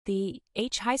The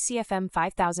HiCFM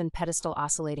 5000 Pedestal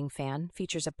Oscillating Fan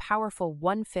features a powerful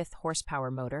 1/5 horsepower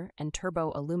motor and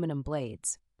turbo aluminum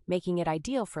blades, making it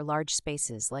ideal for large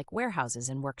spaces like warehouses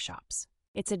and workshops.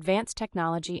 Its advanced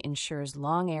technology ensures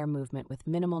long air movement with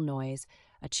minimal noise,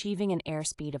 achieving an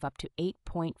airspeed of up to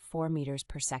 8.4 meters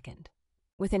per second.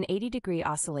 With an 80-degree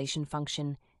oscillation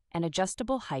function and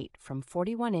adjustable height from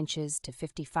 41 inches to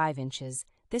 55 inches,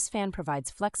 this fan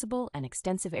provides flexible and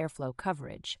extensive airflow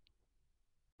coverage.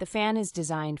 The fan is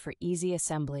designed for easy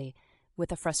assembly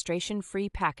with a frustration-free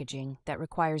packaging that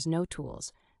requires no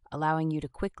tools, allowing you to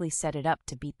quickly set it up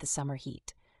to beat the summer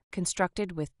heat.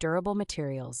 Constructed with durable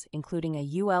materials, including a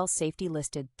UL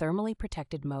safety-listed thermally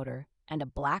protected motor and a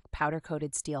black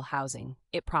powder-coated steel housing,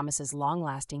 it promises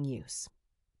long-lasting use.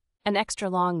 An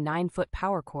extra-long 9-foot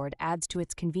power cord adds to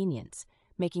its convenience,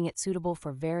 making it suitable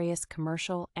for various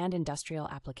commercial and industrial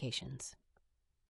applications.